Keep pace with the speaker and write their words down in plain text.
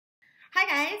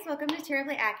Hi guys, welcome to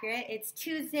Tarot-blee Accurate. It's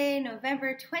Tuesday,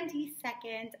 November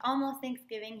 22nd, almost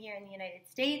Thanksgiving here in the United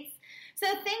States. So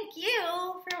thank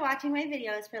you for watching my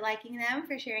videos, for liking them,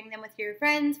 for sharing them with your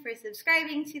friends, for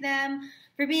subscribing to them,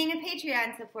 for being a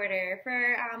Patreon supporter,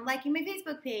 for liking my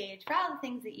Facebook page, for all the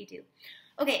things that you do.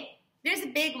 Okay, there's a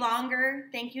big, longer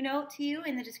thank you note to you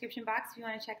in the description box if you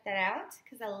want to check that out,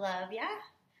 because I love ya.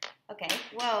 Okay,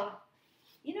 whoa,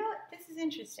 you know what, this is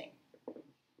interesting.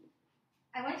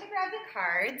 I went to grab the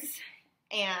cards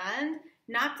and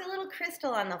knocked a little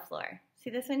crystal on the floor. See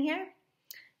this one here?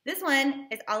 This one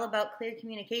is all about clear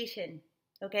communication,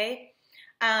 okay?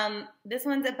 This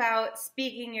one's about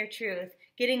speaking your truth,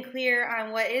 getting clear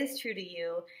on what is true to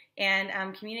you,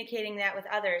 and communicating that with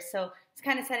others. So it's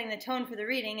kind of setting the tone for the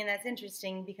reading, and that's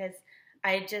interesting because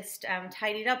I just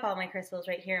tidied up all my crystals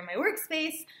right here in my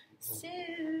workspace.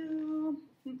 So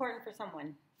important for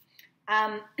someone.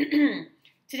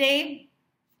 Today,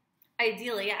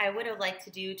 ideally, I would have liked to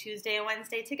do Tuesday and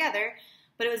Wednesday together,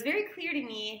 but it was very clear to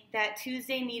me that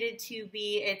Tuesday needed to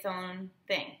be its own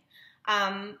thing.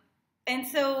 And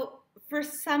so for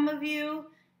some of you,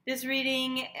 this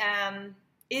reading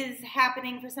is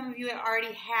happening. For some of you, it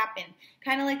already happened,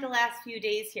 kind of like the last few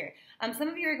days here. Some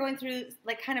of you are going through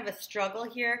like kind of a struggle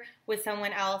here with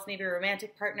someone else, maybe a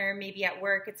romantic partner, maybe at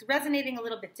work. It's resonating a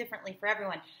little bit differently for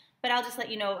everyone. But I'll just let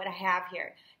you know what I have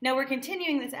here. Now we're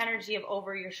continuing this energy of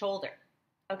over your shoulder,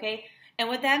 okay? And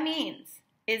what that means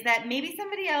is that maybe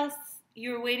somebody else,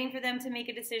 you were waiting for them to make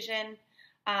a decision,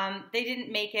 they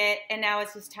didn't make it, and now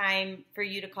it's just time for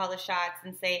you to call the shots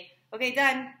and say, okay,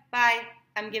 done, bye,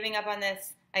 I'm giving up on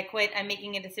this, I quit, I'm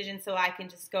making a decision so I can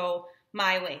just go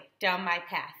my way, down my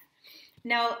path.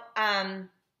 Now,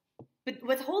 but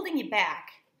what's holding you back,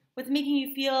 what's making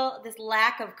you feel this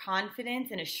lack of confidence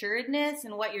and assuredness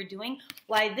in what you're doing,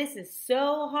 why this is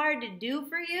so hard to do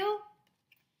for you,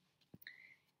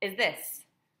 is this.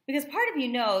 Because part of you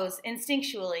knows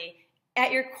instinctually,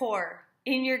 at your core,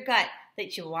 in your gut,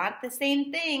 that you want the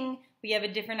same thing, but you have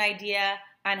a different idea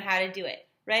on how to do it,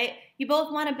 right? You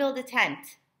both want to build a tent.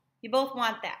 You both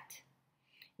want that.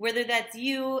 Whether that's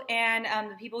you and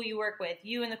the people you work with,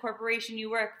 you and the corporation you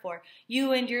work for,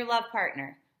 you and your love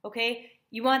partner, okay?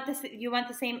 You want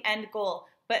the same end goal,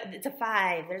 but it's a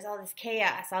 5. There's all this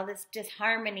chaos, all this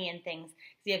disharmony and things. So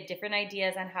you have different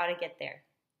ideas on how to get there,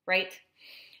 right?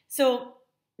 So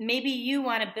maybe you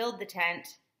want to build the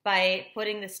tent by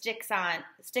putting the sticks up,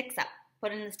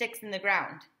 putting the sticks in the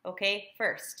ground, okay,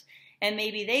 first. And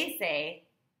maybe they say,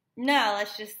 no,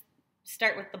 let's just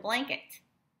start with the blanket,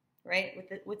 right?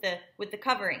 With the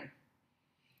covering.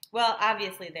 Well,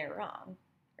 obviously they're wrong.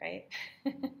 Right?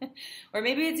 Or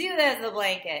maybe it's you that has the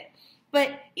blanket. But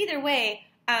either way,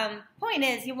 point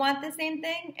is you want the same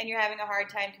thing and you're having a hard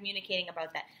time communicating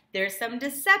about that. There's some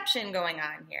deception going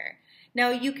on here. Now,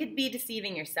 you could be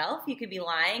deceiving yourself. You could be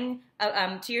lying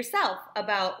to yourself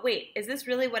about, wait, is this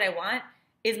really what I want?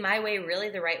 Is my way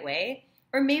really the right way?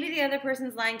 Or maybe the other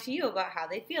person's lying to you about how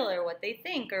they feel or what they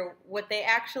think or what they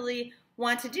actually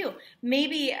want to do.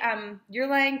 Maybe you're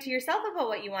lying to yourself about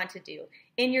what you want to do.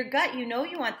 In your gut, you know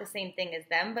you want the same thing as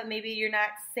them, but maybe you're not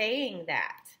saying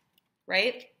that,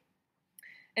 right?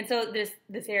 And so there's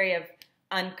this area of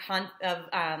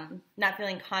not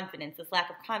feeling confidence, this lack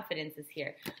of confidence is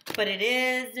here. But it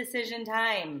is decision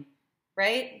time,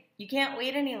 right? You can't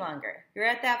wait any longer. You're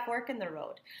at that fork in the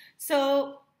road.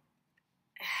 So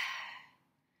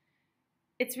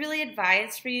it's really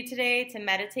advised for you today to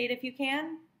meditate if you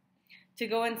can. To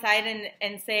go inside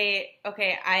and say,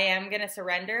 okay, I am going to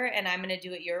surrender and I'm going to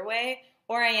do it your way,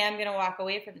 or I am going to walk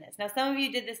away from this. Now, some of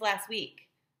you did this last week,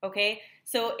 okay?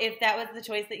 So if that was the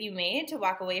choice that you made to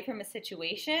walk away from a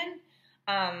situation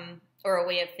or a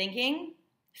way of thinking,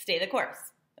 stay the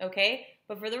course, okay?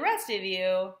 But for the rest of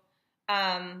you,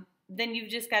 then you've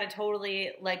just got to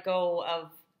totally let go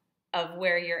of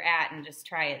where you're at and just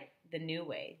try it the new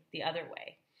way, the other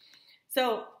way.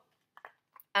 So,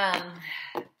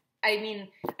 I mean,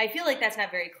 I feel like that's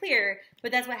not very clear,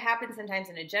 but that's what happens sometimes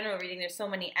in a general reading. There's so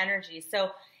many energies.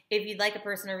 So if you'd like a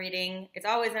personal reading, it's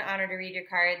always an honor to read your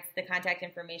cards. The contact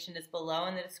information is below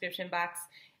in the description box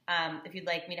if you'd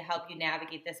like me to help you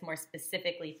navigate this more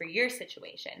specifically for your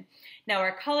situation. Now,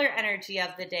 our color energy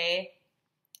of the day,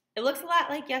 it looks a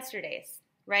lot like yesterday's,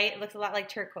 right? It looks a lot like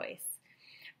turquoise.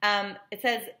 It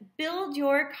says, build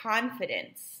your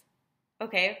confidence.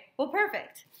 Okay, well,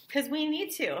 perfect, because we need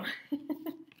to.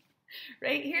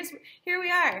 Right? Here we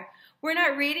are. We're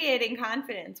not radiating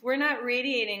confidence. We're not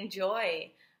radiating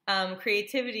joy,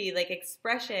 creativity, like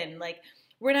expression. Like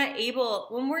we're not able,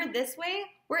 when we're this way,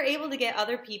 we're able to get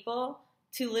other people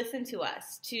to listen to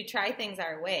us, to try things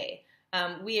our way.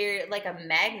 We're like a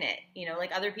magnet, you know,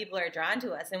 like other people are drawn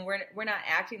to us, and we're not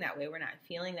acting that way. We're not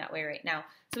feeling that way right now.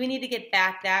 So we need to get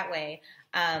back that way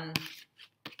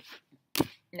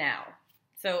now.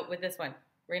 So with this one,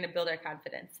 we're going to build our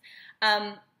confidence.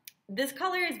 This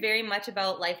color is very much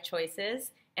about life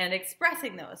choices and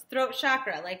expressing those. Throat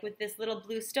chakra, like with this little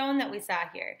blue stone that we saw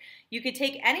here. You could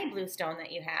take any blue stone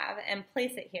that you have and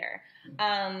place it here.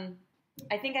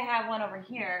 I think I have one over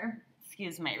here.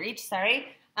 Excuse my reach, sorry.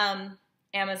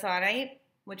 Amazonite,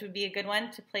 which would be a good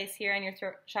one to place here on your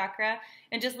throat chakra.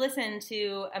 And just listen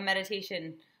to a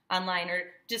meditation online, or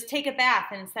just take a bath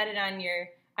and set it on your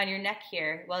neck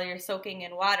here while you're soaking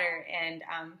in water, and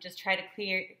just try to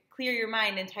clear your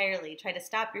mind entirely. Try to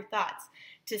stop your thoughts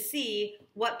to see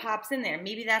what pops in there.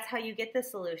 Maybe that's how you get the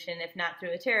solution, if not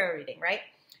through a tarot reading, right?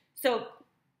 So,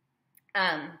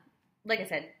 like I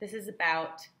said, this is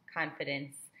about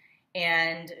confidence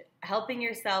and helping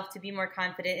yourself to be more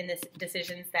confident in the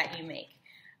decisions that you make.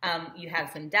 You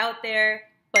have some doubt there,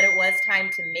 but it was time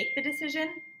to make the decision,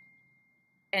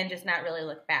 and just not really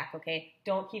look back, okay?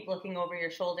 Don't keep looking over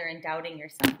your shoulder and doubting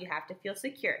yourself. You have to feel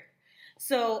secure.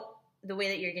 So the way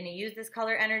that you're going to use this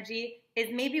color energy is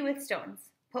maybe with stones.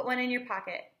 Put one in your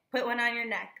pocket. Put one on your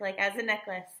neck, like as a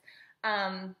necklace.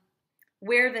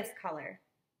 Wear this color.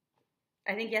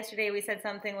 I think yesterday we said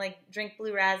something like drink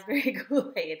blue raspberry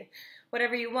Kool-Aid,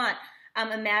 whatever you want.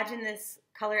 Imagine this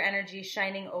color energy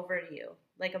shining over you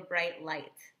like a bright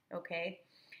light, okay?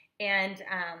 And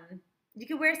you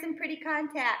can wear some pretty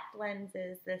contact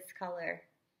lenses this color.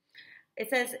 It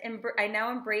says, I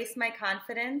now embrace my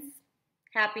confidence,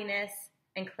 happiness,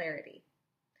 and clarity.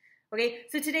 Okay,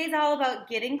 so today's all about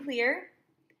getting clear,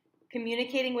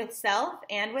 communicating with self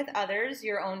and with others,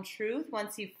 your own truth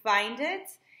once you find it,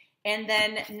 and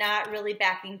then not really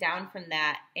backing down from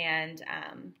that and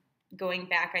going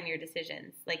back on your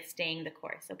decisions, like staying the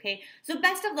course, okay? So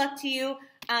best of luck to you.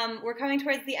 We're coming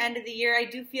towards the end of the year. I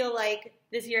do feel like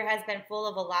this year has been full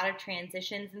of a lot of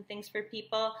transitions and things for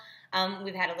people.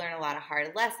 We've had to learn a lot of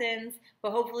hard lessons,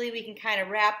 but hopefully we can kind of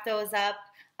wrap those up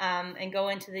and go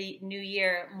into the new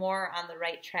year more on the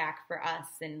right track for us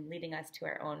and leading us to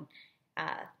our own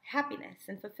happiness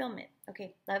and fulfillment.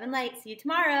 Okay, love and light. See you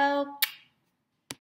tomorrow.